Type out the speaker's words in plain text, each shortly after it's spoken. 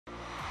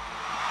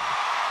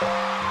It's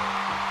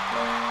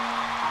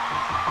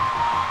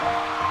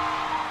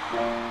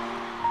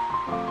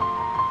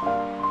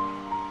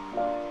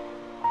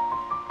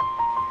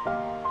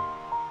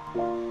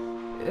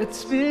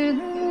been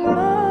a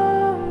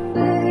long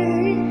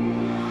day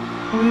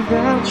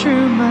without you,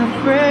 my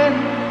friend,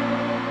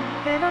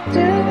 and I'll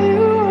tell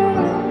you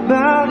all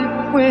about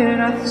it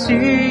when I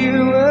see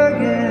you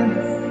again.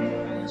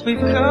 We've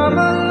come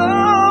a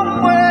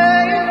long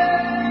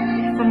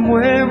way from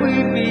where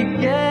we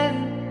began.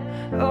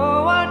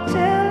 Oh, I'll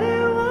tell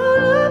you all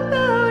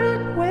about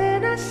it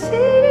when I see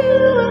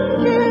you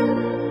again.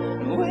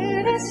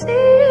 When I see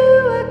you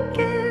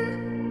again.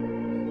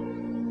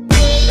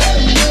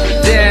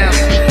 Damn,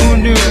 who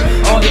knew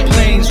all the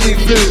planes we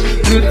flew,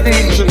 good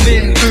things we've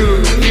been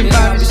through. You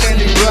might be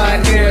standing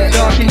right here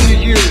talking to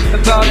you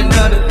about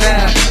another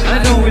path.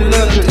 I know we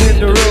love to hit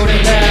the road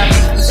and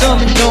laugh.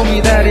 Something told me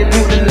that it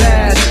wouldn't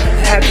last.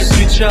 Had to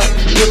switch up,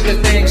 look at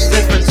things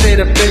different, say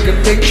the bigger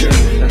picture.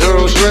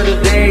 Those were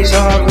the days,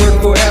 hard work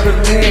forever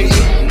pays.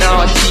 Now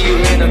I see you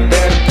in a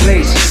better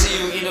place.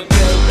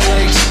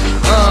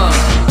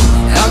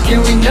 How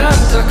can we not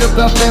talk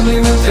about family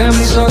when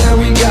family's all that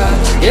we got?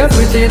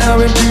 Everything I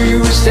went through, you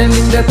were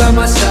standing there by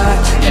my side,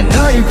 and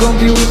now you gon'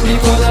 be with me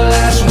for the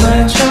last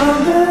night. 长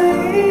的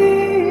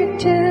一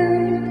天，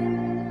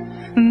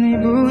你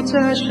不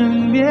在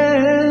身边，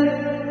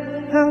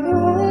好多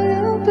话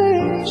要对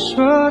你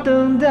说，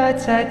等待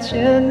再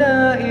见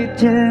那一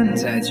天。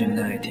再见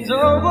那一天，走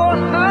过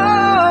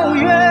好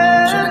远，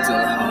真的走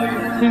了好远，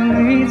有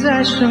你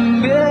在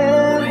身边，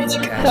我一起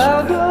开始，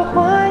好多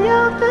话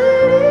要对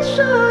你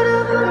说的。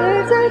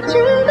 再见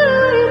那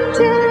一天，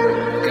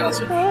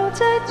哦，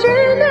再见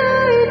那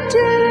一天。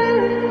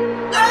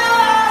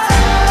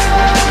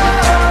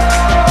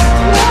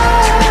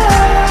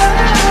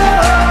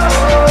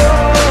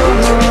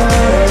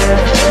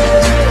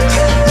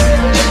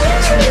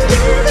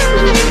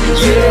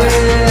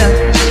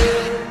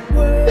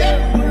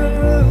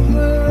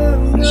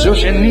首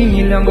先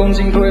你2公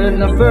斤推了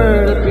那份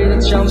儿的，别的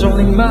强从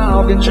0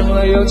毛变成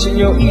了有情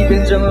有义，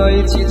变成了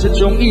一起这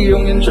种义，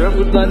永远折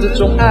不断，这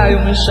种爱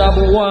永远杀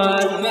不完。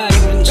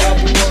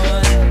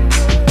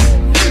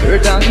而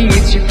当一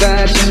起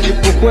摆成就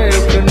不会有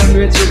可能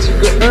越界几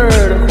个2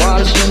的画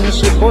的线，有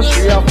时候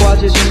需要划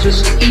界线，这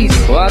是一直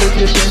画的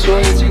界限，所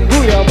以请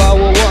不要把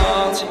我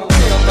忘，请不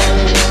要把我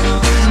忘。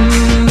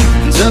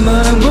怎么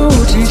能不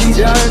提起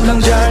家人？当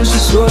家人是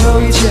所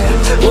有一切。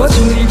我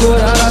经历过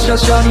大大小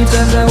小，你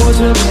站在我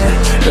这边，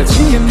可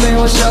今天没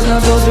我潇洒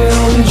走最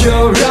后，你就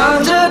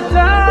让这道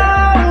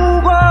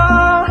光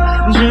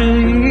指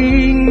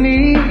引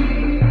你，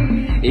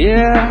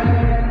 yeah，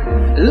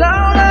 牢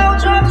牢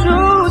抓住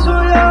所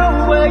有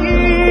回忆，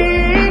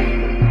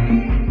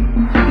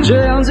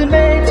这样子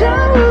每条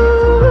路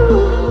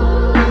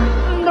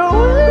都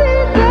会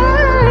带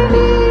你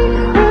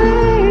回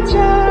家。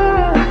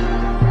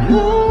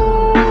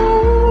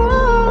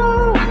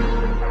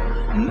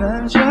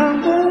漫长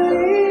的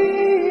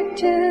一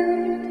天，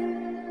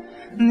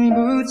你不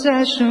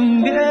在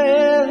身边，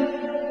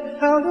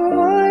好多话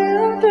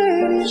要对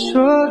你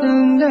说，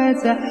等待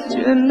再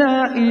见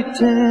那一天。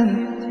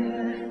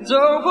走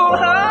过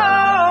好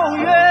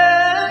远，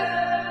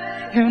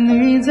有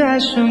你在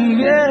身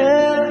边。